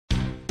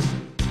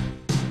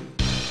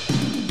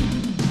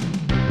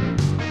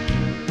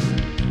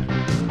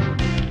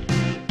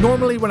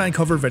Normally when I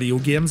cover video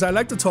games, I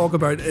like to talk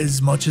about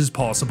as much as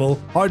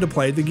possible, how to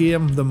play the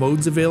game, the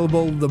modes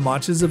available, the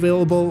matches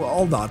available,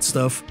 all that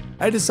stuff.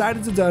 I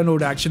decided to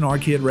download Action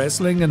Arcade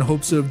Wrestling in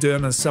hopes of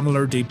doing a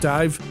similar deep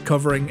dive,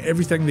 covering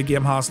everything the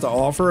game has to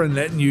offer and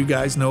letting you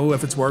guys know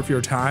if it's worth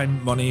your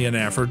time, money and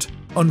effort.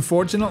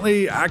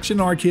 Unfortunately,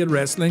 Action Arcade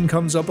Wrestling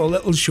comes up a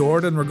little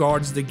short in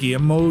regards to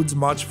game modes,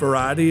 match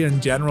variety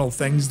and general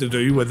things to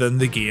do within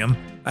the game.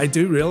 I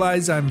do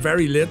realise I'm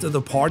very late to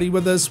the party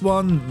with this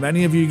one.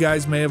 Many of you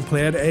guys may have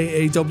played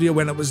AAW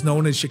when it was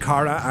known as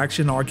Chikara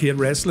Action Arcade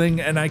Wrestling,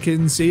 and I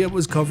can see it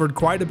was covered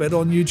quite a bit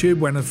on YouTube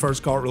when it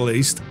first got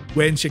released.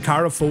 When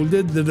Chikara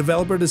folded, the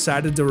developer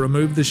decided to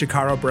remove the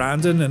Chikara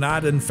branding and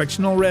add in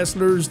fictional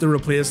wrestlers to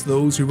replace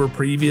those who were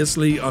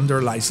previously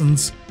under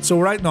license.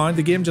 So right now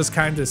the game just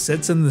kinda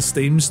sits in the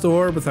Steam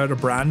store without a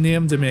brand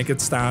name to make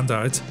it stand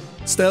out.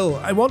 Still,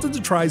 I wanted to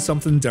try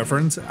something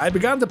different. I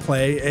began to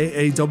play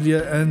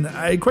AAW and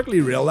I quickly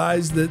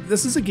realised that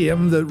this is a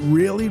game that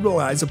really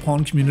relies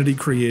upon community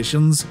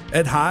creations.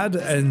 It had,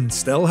 and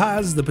still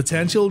has, the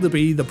potential to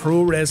be the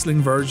pro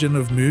wrestling version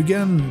of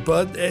Mugen,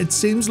 but it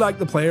seems like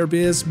the player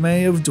base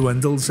may have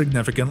dwindled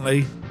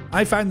significantly.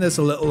 I find this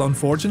a little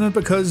unfortunate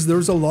because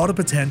there's a lot of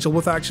potential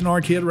with Action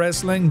Arcade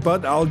Wrestling,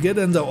 but I'll get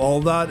into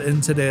all that in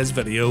today's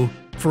video.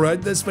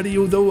 Throughout this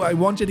video though, I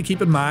want you to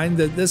keep in mind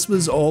that this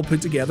was all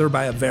put together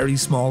by a very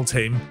small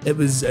team. It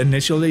was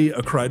initially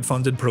a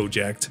crowdfunded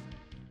project.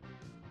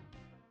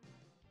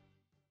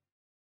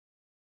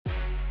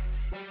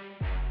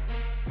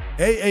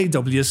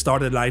 AAW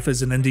started life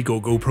as an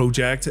Indiegogo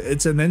project.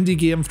 It's an indie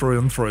game through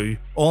and through.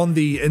 On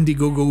the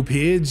Indiegogo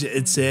page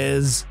it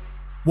says,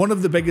 one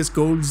of the biggest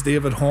goals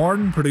David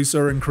Horn,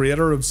 producer and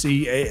creator of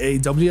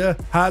CAAW,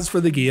 has for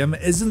the game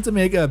isn't to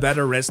make a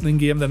better wrestling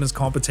game than his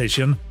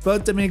competition,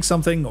 but to make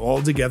something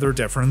altogether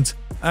different.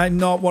 I'm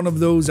not one of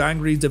those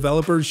angry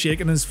developers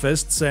shaking his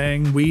fist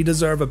saying, we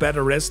deserve a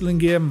better wrestling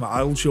game,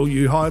 I'll show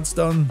you how it's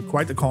done.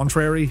 Quite the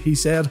contrary, he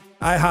said.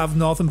 I have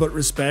nothing but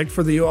respect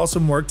for the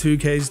awesome work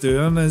 2K's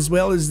doing, as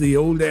well as the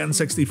old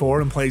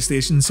N64 and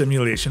PlayStation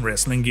simulation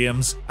wrestling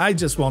games. I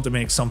just want to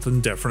make something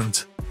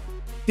different.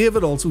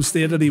 David also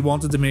stated he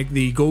wanted to make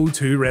the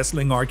go-to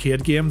wrestling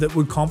arcade game that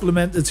would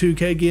complement the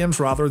 2K games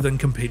rather than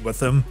compete with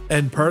them.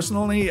 And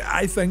personally,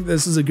 I think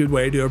this is a good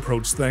way to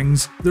approach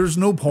things. There's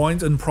no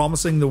point in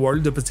promising the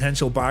world to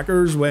potential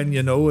backers when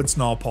you know it's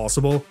not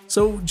possible.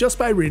 So just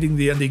by reading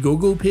the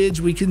Indiegogo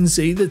page, we can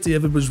see that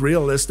David was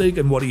realistic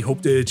in what he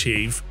hoped to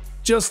achieve.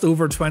 Just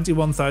over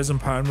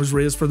 £21,000 was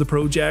raised for the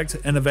project,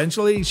 and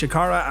eventually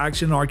Chikara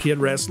Action Arcade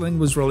Wrestling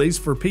was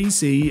released for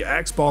PC,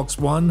 Xbox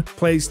One,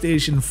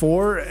 PlayStation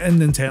 4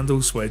 and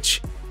Nintendo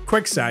Switch.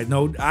 Quick side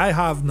note, I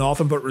have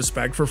nothing but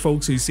respect for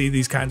folks who see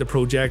these kind of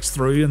projects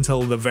through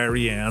until the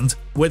very end.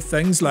 With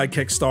things like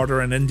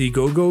Kickstarter and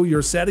Indiegogo,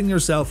 you're setting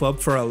yourself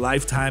up for a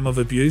lifetime of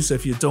abuse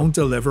if you don't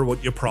deliver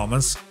what you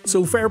promise.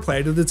 So fair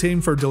play to the team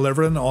for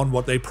delivering on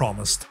what they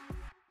promised.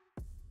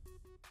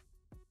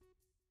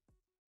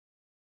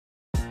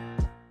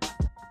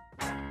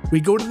 We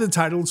go to the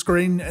title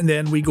screen and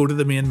then we go to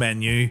the main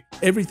menu.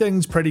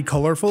 Everything's pretty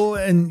colourful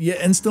and you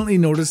instantly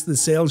notice the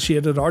cel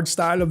shaded art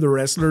style of the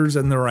wrestlers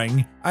in the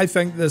ring. I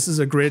think this is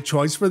a great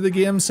choice for the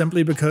game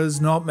simply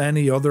because not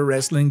many other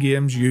wrestling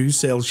games use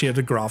cel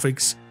shaded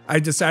graphics. I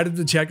decided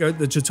to check out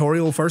the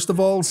tutorial first of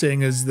all,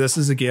 seeing as this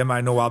is a game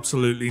I know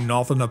absolutely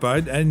nothing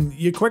about, and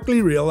you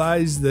quickly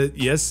realise that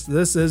yes,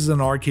 this is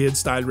an arcade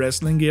style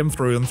wrestling game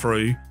through and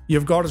through.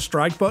 You've got a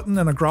strike button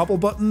and a grapple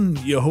button.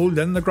 You hold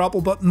in the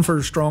grapple button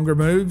for stronger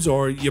moves,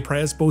 or you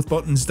press both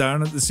buttons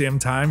down at the same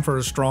time for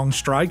a strong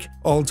strike.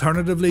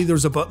 Alternatively,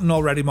 there's a button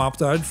already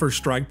mapped out for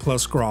strike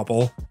plus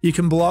grapple. You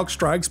can block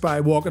strikes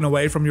by walking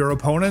away from your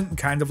opponent,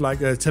 kind of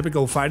like a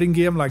typical fighting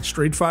game like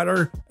Street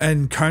Fighter,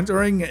 and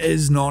countering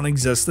is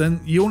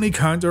non-existent. You only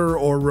counter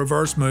or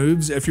reverse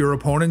moves if your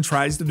opponent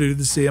tries to do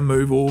the same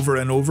move over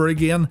and over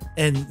again,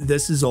 and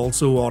this is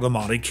also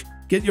automatic.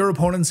 Get your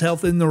opponent's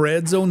health in the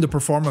red zone to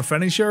perform a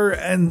finisher,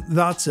 and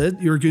that's it,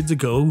 you're good to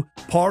go.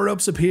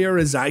 Power-ups appear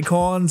as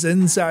icons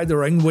inside the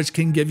ring which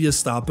can give you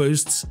stat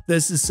boosts.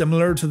 This is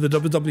similar to the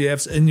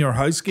WWF's In Your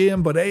House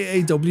game, but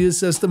AAW's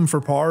system for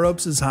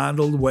power-ups is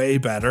handled way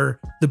better.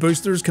 The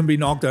boosters can be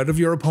knocked out of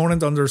your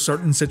opponent under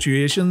certain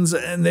situations,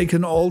 and they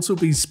can also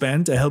be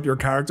spent to help your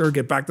character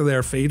get back to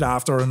their feet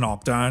after a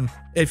knockdown.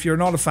 If you're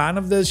not a fan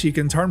of this, you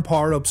can turn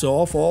power-ups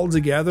off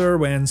altogether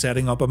when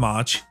setting up a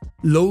match.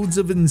 Loads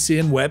of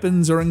insane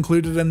weapons are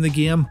included in the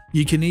game.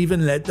 You can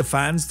even let the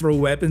fans throw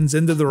weapons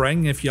into the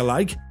ring if you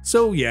like.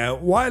 So yeah,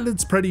 while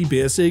it's pretty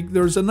basic,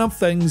 there's enough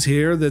things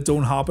here that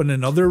don't happen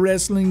in other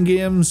wrestling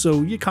games,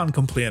 so you can't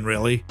complain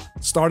really.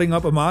 Starting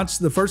up a match,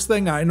 the first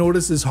thing I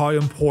notice is how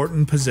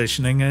important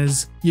positioning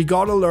is. You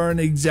gotta learn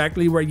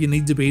exactly where you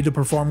need to be to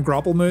perform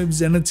grapple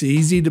moves, and it's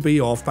easy to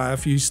be off by a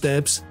few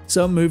steps.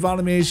 Some move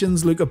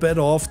animations look a bit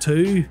off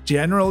too.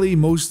 Generally,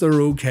 most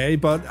are okay,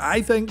 but I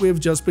think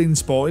we've just been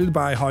spoiled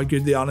by how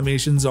good the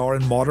animations are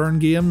in modern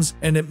games,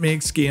 and it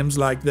makes games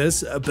like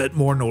this a bit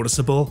more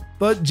noticeable.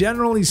 But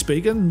generally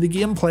speaking, the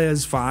gameplay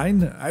is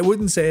fine. I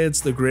wouldn't say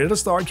it's the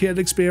greatest arcade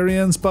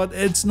experience, but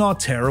it's not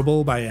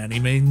terrible by any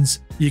means.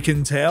 You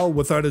can tell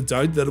without a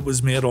doubt that it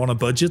was made on a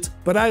budget,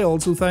 but I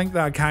also think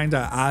that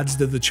kinda adds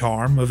to the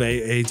charm of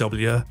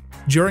AAW.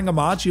 During a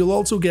match, you'll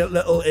also get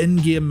little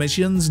in-game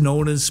missions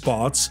known as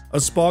spots. A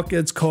spot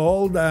gets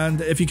called,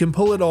 and if you can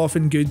pull it off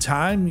in good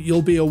time,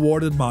 you'll be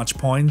awarded match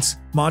points.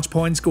 Match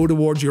points go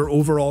towards your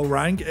overall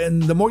rank,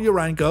 and the more you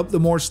rank up, the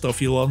more stuff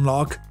you'll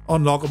unlock.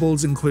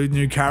 Unlockables include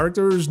new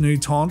characters, new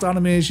taunt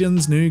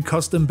animations, new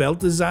custom belt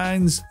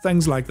designs,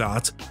 things like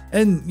that.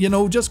 And you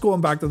know, just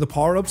going back to the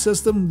power-up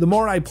system, the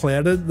more I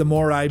played it, the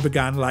more I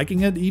began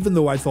liking it, even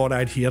though I thought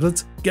I'd hate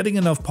it. Getting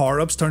enough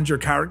power-ups turns your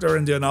character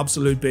into an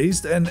absolute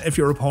beast, and if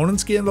your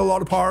opponents gained a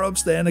lot of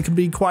power-ups, then it can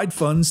be quite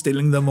fun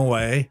stealing them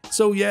away.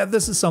 So yeah,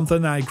 this is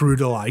something I grew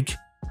to like.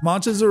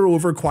 Matches are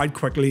over quite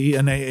quickly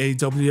in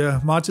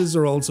AAW. Matches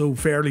are also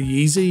fairly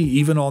easy,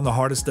 even on the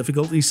hardest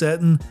difficulty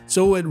setting,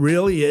 so it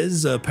really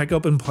is a pick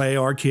up and play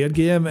arcade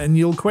game, and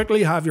you'll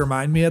quickly have your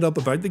mind made up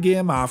about the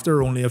game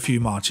after only a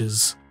few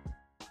matches.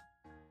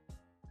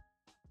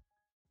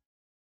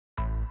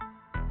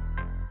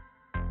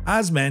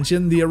 As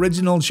mentioned, the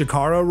original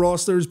Chikara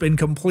roster's been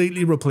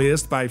completely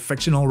replaced by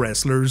fictional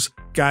wrestlers.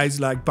 Guys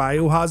like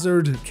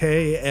Biohazard,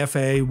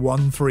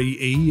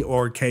 KFA13E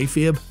or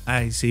Kayfabe,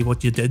 I see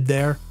what you did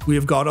there.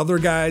 We've got other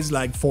guys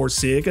like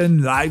Forsaken,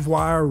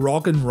 Livewire,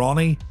 Rockin'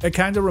 Ronnie. It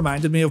kinda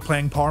reminded me of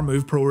playing Power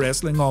Move Pro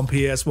Wrestling on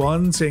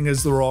PS1, seeing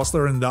as the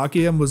roster in that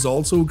game was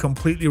also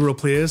completely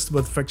replaced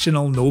with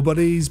fictional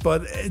nobodies,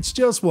 but it's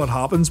just what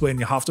happens when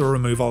you have to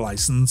remove a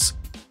license.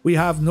 We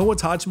have no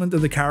attachment to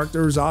the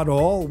characters at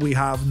all, we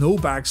have no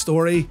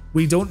backstory,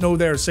 we don't know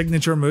their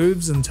signature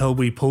moves until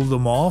we pull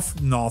them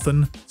off,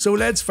 nothing. So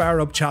let's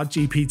fire up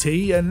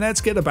ChatGPT and let's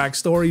get a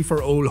backstory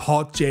for old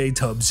Hot J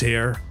Tubbs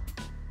here.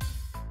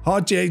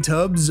 Hot J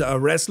Tubbs, a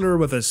wrestler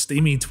with a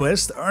steamy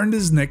twist, earned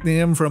his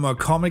nickname from a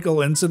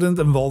comical incident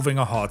involving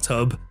a hot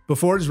tub.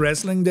 Before his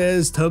wrestling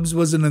days, Tubbs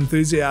was an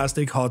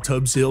enthusiastic hot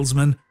tub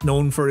salesman,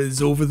 known for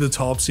his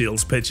over-the-top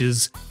sales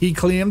pitches. He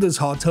claimed his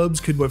hot tubs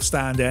could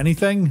withstand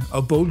anything,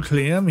 a bold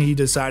claim he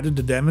decided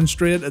to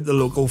demonstrate at the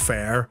local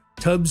fair.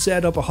 Tubbs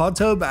set up a hot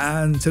tub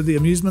and, to the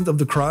amusement of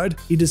the crowd,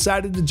 he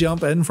decided to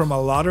jump in from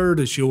a ladder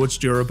to show its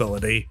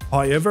durability.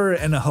 However,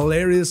 in a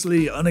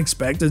hilariously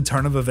unexpected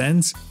turn of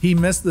events, he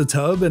missed the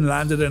tub and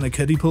landed in a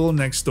kiddie pool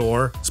next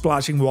door,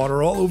 splashing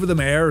water all over the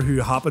mayor who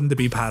happened to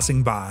be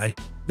passing by.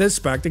 This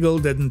spectacle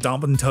didn't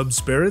dampen Tubbs'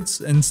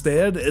 spirits,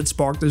 instead it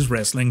sparked his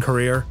wrestling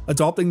career.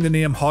 Adopting the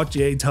name Hot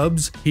J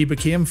Tubbs, he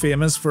became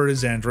famous for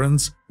his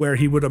entrance, where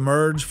he would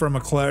emerge from a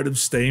cloud of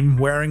steam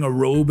wearing a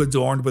robe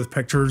adorned with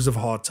pictures of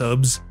hot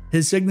tubs.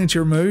 His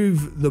signature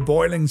move, the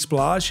boiling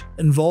splash,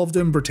 involved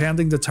him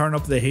pretending to turn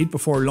up the heat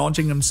before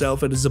launching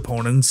himself at his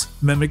opponents,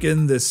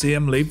 mimicking the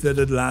same leap that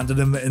had landed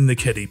him in the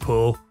kiddie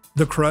pool.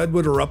 The crowd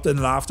would erupt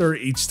in laughter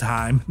each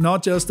time,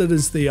 not just at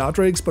his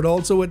theatrics but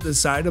also at the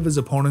sight of his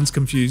opponents'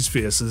 confused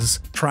faces,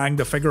 trying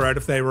to figure out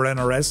if they were in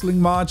a wrestling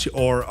match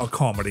or a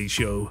comedy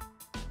show.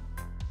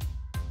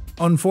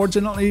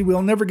 Unfortunately,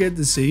 we'll never get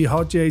to see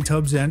Hot J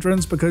Tubbs'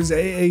 entrance because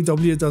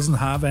AAW doesn't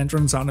have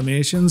entrance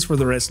animations for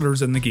the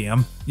wrestlers in the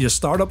game. You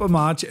start up a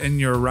match and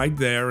you're right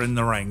there in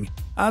the ring.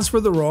 As for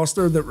the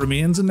roster that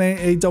remains in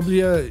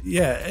AAW,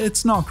 yeah,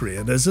 it's not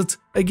great, is it?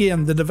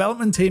 Again, the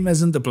development team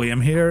isn't to blame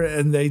here,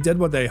 and they did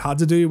what they had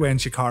to do when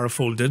Chikara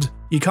folded.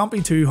 You can't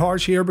be too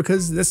harsh here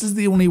because this is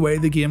the only way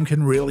the game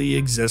can really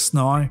exist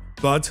now.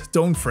 But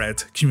don't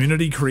fret,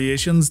 community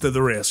creations to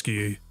the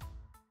rescue.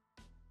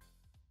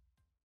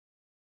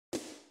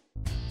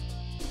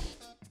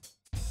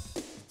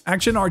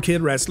 Action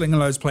Arcade Wrestling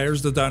allows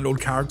players to download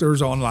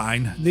characters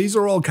online. These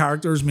are all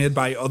characters made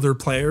by other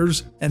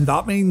players, and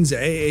that means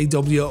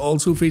AAW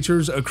also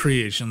features a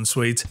creation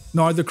suite.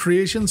 Now, the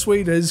creation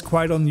suite is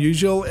quite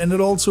unusual, and it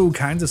also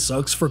kinda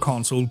sucks for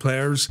console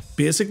players.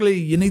 Basically,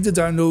 you need to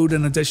download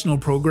an additional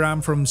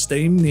program from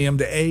Steam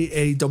named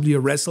AAW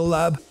Wrestle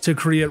Lab to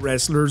create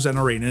wrestlers and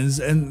arenas,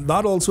 and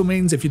that also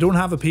means if you don't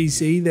have a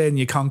PC, then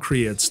you can't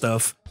create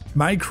stuff.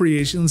 My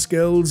creation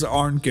skills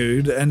aren't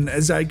good, and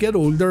as I get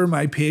older,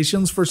 my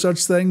patience for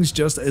such things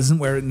just isn't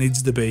where it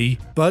needs to be.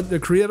 But the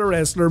Create a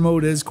Wrestler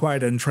mode is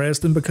quite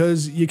interesting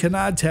because you can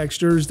add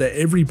textures to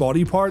every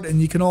body part, and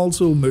you can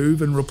also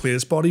move and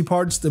replace body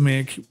parts to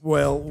make,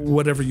 well,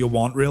 whatever you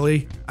want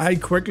really. I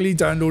quickly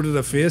downloaded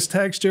a face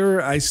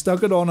texture, I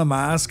stuck it on a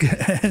mask,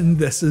 and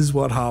this is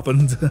what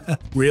happened.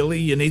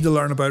 Really, you need to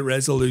learn about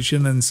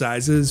resolution and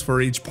sizes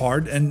for each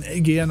part, and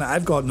again,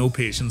 I've got no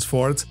patience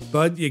for it,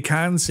 but you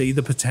can see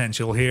the potential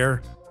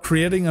here.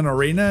 Creating an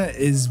arena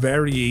is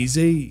very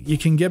easy. You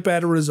can get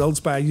better results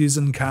by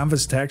using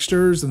canvas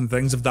textures and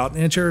things of that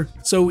nature,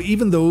 so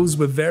even those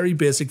with very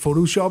basic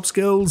Photoshop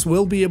skills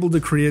will be able to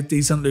create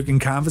decent looking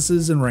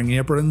canvases and ring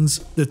aprons.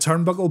 The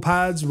turnbuckle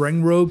pads,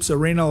 ring ropes,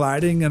 arena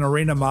lighting and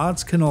arena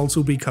mats can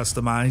also be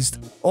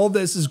customized. All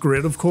this is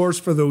great of course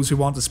for those who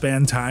want to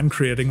spend time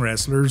creating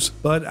wrestlers,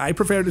 but I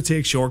prefer to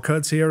take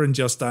shortcuts here and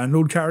just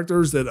download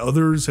characters that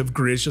others have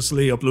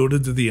graciously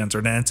uploaded to the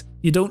internet.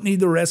 You don't need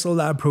the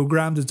WrestleLab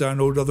program to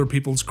download other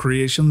people's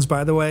creations,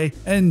 by the way,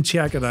 and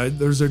check it out,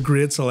 there's a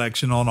great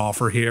selection on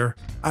offer here.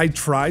 I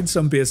tried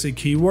some basic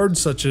keywords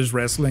such as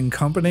wrestling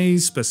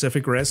companies,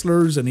 specific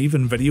wrestlers, and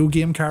even video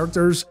game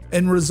characters,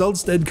 and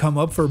results did come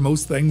up for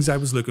most things I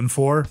was looking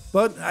for,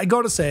 but I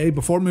gotta say,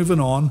 before moving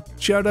on,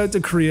 shout out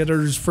to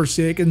creators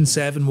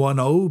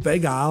Forsaken710,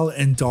 Big Al,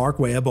 and Dark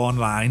Web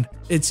Online.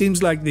 It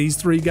seems like these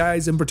three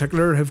guys in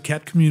particular have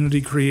kept community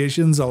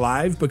creations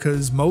alive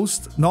because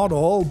most, not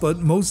all, but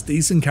most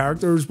decent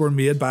characters were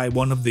made by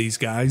one of these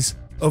guys.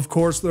 Of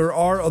course, there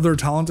are other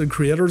talented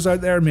creators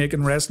out there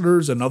making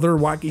wrestlers and other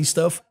wacky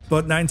stuff,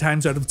 but 9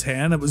 times out of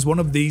 10 it was one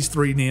of these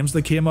three names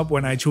that came up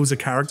when I chose a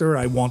character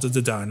I wanted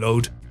to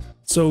download.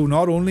 So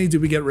not only do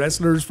we get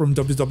wrestlers from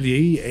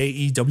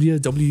WWE, AEW,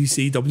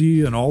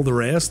 WCW and all the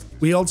rest,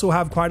 we also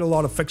have quite a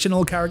lot of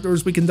fictional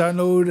characters we can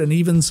download and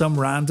even some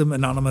random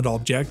inanimate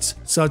objects,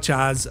 such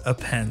as a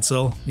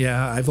pencil.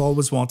 Yeah, I've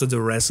always wanted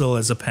to wrestle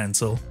as a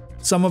pencil.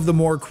 Some of the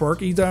more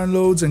quirky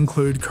downloads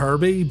include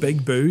Kirby,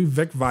 Big Boo,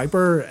 Vic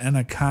Viper, and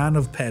a can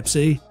of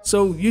Pepsi.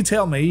 So you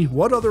tell me,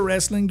 what other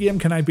wrestling game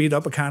can I beat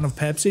up a can of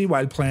Pepsi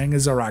while playing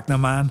as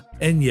Arachnaman?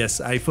 And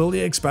yes, I fully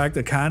expect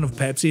a can of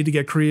Pepsi to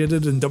get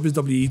created in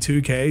WWE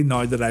 2K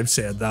now that I've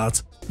said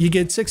that. You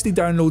get 60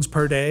 downloads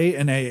per day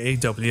in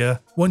AAW.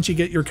 Once you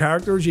get your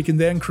characters, you can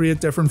then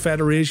create different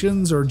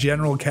federations or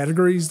general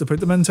categories to put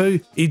them into.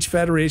 Each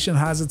federation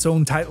has its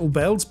own title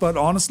belts, but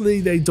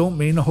honestly they don't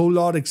mean a whole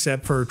lot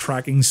except for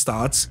tracking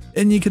stats.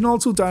 And you can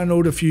also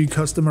download a few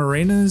custom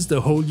arenas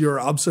to hold your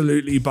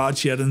absolutely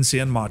batshit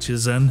insane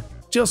matches in.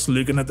 Just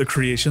looking at the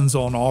creations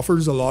on offer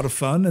is a lot of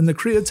fun, and the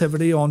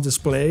creativity on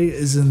display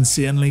is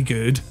insanely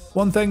good.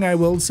 One thing I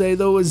will say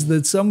though is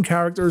that some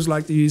characters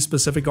like to use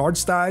specific art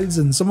styles,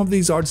 and some of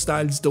these art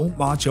styles don't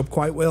match up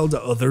quite well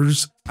to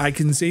others. I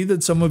can see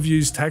that some have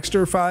used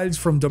texture files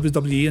from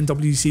WWE and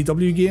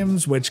WCW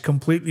games which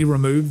completely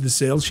remove the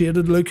cel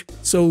shaded look,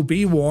 so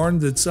be warned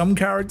that some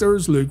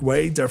characters look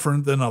way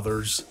different than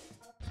others.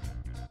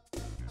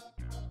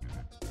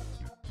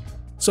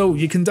 So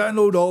you can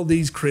download all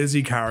these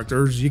crazy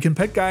characters. You can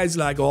pick guys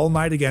like All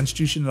Might against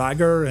Jushin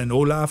Liger and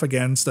Olaf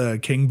against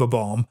King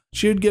Babam.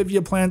 Should give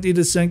you plenty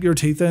to sink your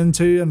teeth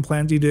into and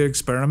plenty to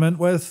experiment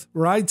with,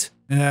 right?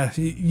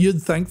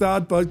 You'd think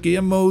that, but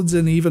game modes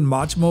and even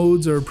match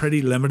modes are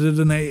pretty limited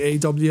in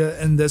AAW,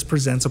 and this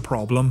presents a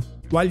problem.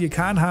 While you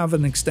can have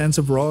an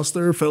extensive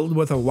roster filled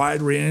with a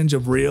wide range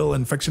of real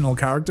and fictional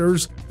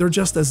characters, there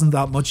just isn't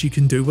that much you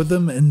can do with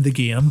them in the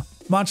game.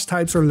 Match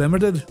types are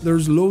limited.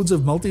 There's loads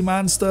of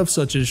multi-man stuff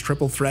such as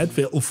triple threat,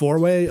 fatal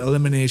 4-way,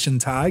 elimination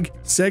tag,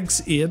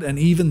 6, 8 and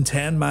even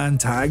 10-man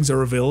tags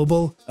are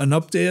available. An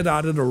update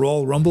added a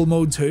Royal Rumble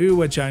mode too,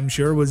 which I'm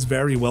sure was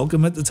very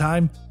welcome at the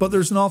time, but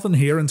there's nothing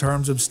here in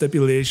terms of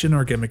stipulation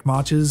or gimmick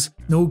matches.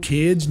 No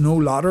cage, no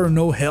ladder,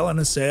 no Hell in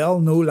a Cell,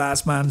 no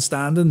last man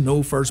standing,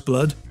 no first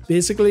blood.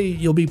 Basically,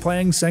 you'll be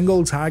playing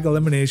single, tag,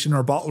 elimination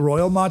or battle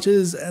royal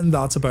matches, and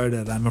that's about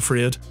it, I'm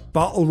afraid.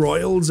 Battle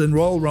royals and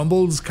Royal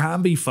Rumbles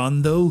can be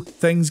fun though.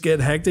 Things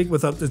get hectic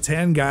with up to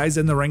 10 guys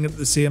in the ring at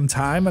the same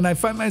time, and I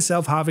find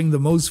myself having the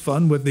most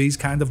fun with these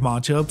kind of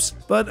matchups,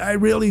 but I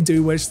really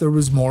do wish there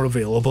was more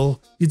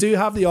available. You do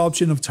have the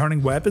option of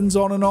turning weapons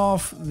on and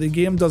off. The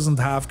game doesn't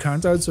have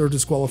countouts or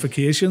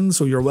disqualifications,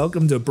 so you're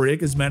welcome to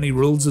break as many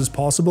rules as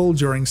possible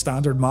during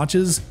standard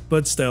matches,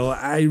 but still,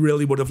 I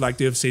really would have liked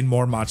to have seen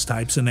more match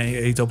types in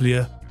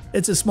AAW.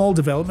 It's a small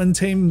development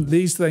team,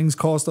 these things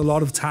cost a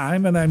lot of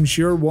time, and I'm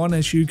sure one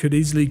issue could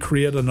easily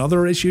create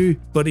another issue,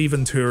 but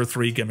even 2 or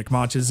 3 gimmick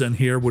matches in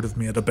here would have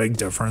made a big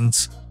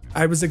difference.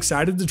 I was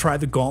excited to try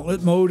the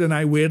gauntlet mode, and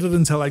I waited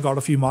until I got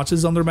a few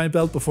matches under my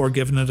belt before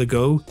giving it a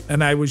go,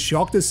 and I was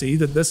shocked to see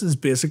that this is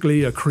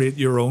basically a create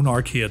your own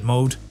arcade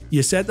mode.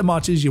 You set the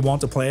matches you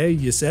want to play,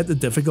 you set the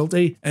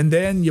difficulty, and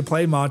then you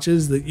play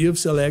matches that you've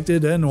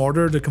selected in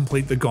order to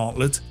complete the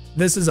gauntlet.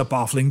 This is a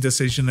baffling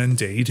decision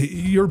indeed.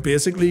 You're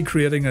basically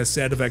creating a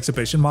set of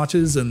exhibition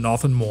matches and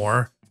nothing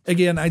more.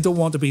 Again, I don't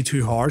want to be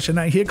too harsh, and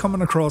I hate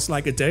coming across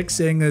like a dick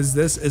saying as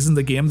this isn't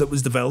a game that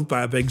was developed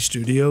by a big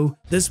studio.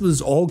 This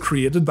was all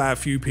created by a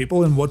few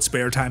people in what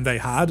spare time they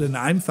had, and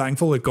I'm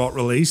thankful it got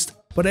released.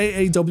 But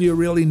AAW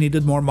really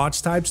needed more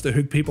match types to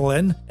hook people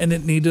in, and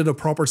it needed a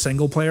proper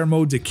single player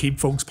mode to keep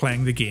folks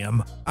playing the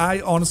game. I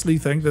honestly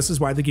think this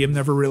is why the game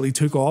never really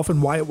took off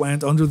and why it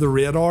went under the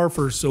radar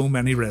for so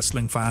many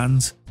wrestling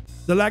fans.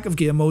 The lack of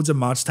game modes and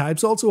match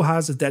types also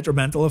has a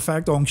detrimental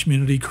effect on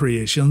community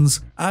creations.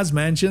 As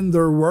mentioned,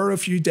 there were a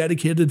few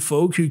dedicated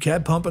folk who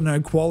kept pumping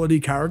out quality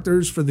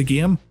characters for the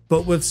game,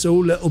 but with so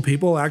little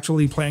people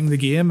actually playing the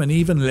game and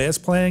even less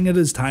playing it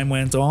as time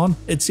went on,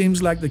 it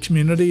seems like the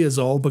community has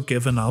all but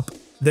given up.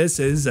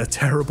 This is a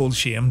terrible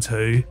shame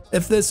too.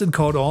 If this had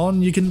caught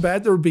on, you can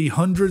bet there would be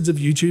hundreds of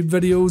YouTube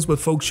videos with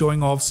folks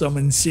showing off some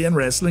insane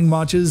wrestling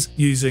matches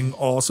using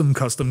awesome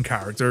custom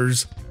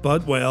characters.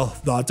 But well,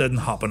 that didn't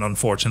happen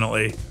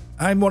unfortunately.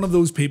 I'm one of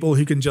those people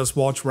who can just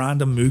watch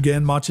random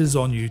Mugen matches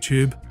on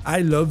YouTube. I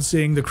love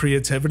seeing the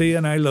creativity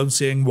and I love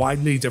seeing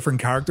widely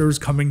different characters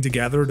coming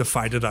together to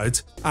fight it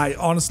out. I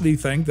honestly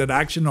think that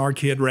Action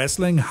Arcade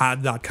Wrestling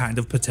had that kind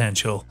of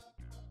potential.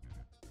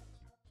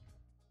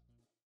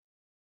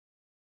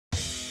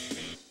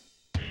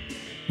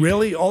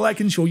 Really, all I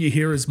can show you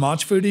here is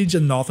match footage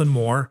and nothing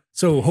more,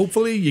 so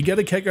hopefully you get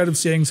a kick out of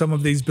seeing some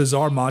of these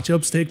bizarre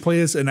matchups take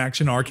place in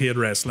Action Arcade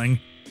Wrestling.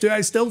 Do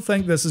I still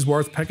think this is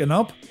worth picking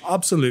up?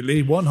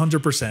 Absolutely,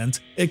 100%.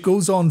 It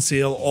goes on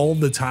sale all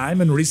the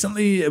time and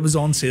recently it was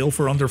on sale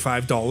for under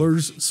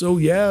 $5, so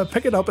yeah,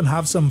 pick it up and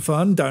have some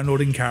fun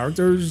downloading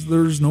characters,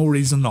 there's no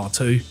reason not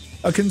to.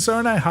 A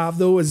concern I have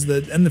though is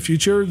that in the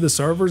future the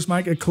servers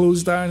might get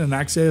closed down and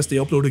access to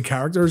uploaded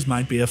characters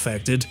might be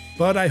affected,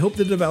 but I hope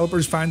the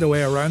developers find a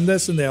way around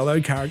this and they allow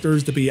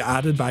characters to be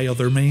added by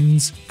other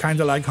means,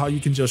 kinda like how you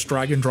can just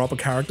drag and drop a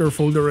character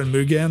folder in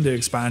Mugen to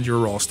expand your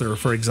roster,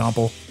 for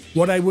example.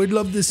 What I would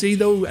love to see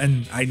though,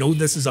 and I know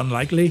this is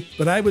unlikely,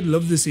 but I would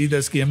love to see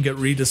this game get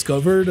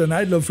rediscovered and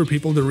I'd love for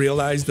people to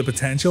realise the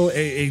potential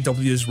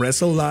AAW's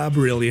Wrestle Lab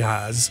really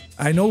has.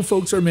 I know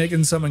folks are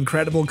making some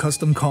incredible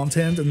custom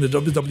content in the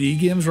WWE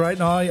games right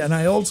now, and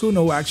I also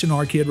know Action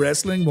Arcade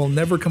Wrestling will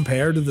never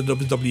compare to the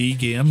WWE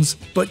games,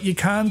 but you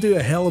can do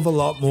a hell of a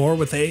lot more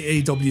with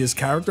AAW's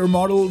character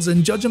models,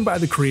 and judging by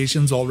the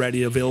creations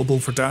already available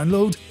for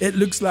download, it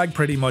looks like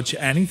pretty much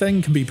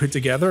anything can be put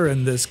together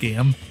in this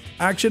game.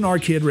 Action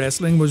Arcade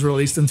Wrestling was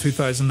released in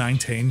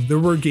 2019. There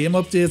were game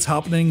updates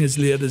happening as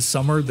late as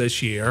summer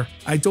this year.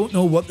 I don't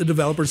know what the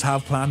developers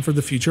have planned for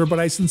the future, but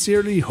I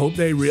sincerely hope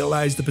they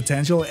realise the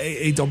potential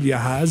AAW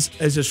has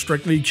as a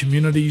strictly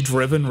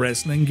community-driven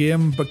wrestling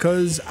game,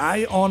 because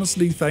I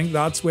honestly think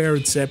that's where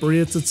it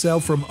separates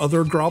itself from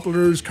other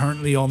grapplers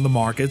currently on the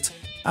market.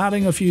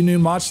 Adding a few new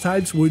match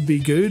types would be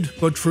good,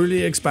 but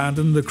truly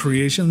expanding the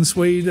creation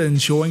suite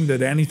and showing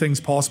that anything's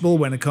possible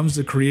when it comes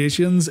to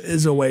creations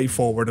is a way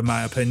forward in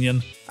my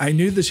opinion. I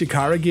knew the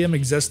Chikara game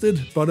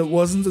existed, but it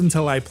wasn't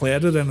until I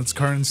played it in its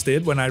current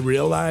state when I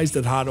realised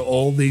it had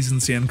all these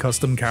insane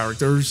custom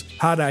characters.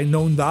 Had I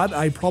known that,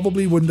 I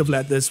probably wouldn't have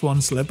let this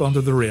one slip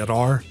under the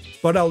radar.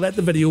 But I'll let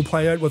the video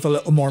play out with a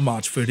little more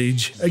match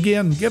footage.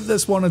 Again, give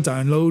this one a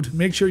download,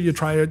 make sure you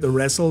try out the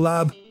Wrestle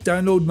Lab,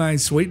 download my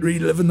sweet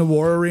Reliving the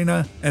War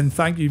Arena, and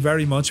thank you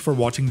very much for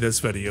watching this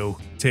video.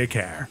 Take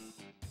care.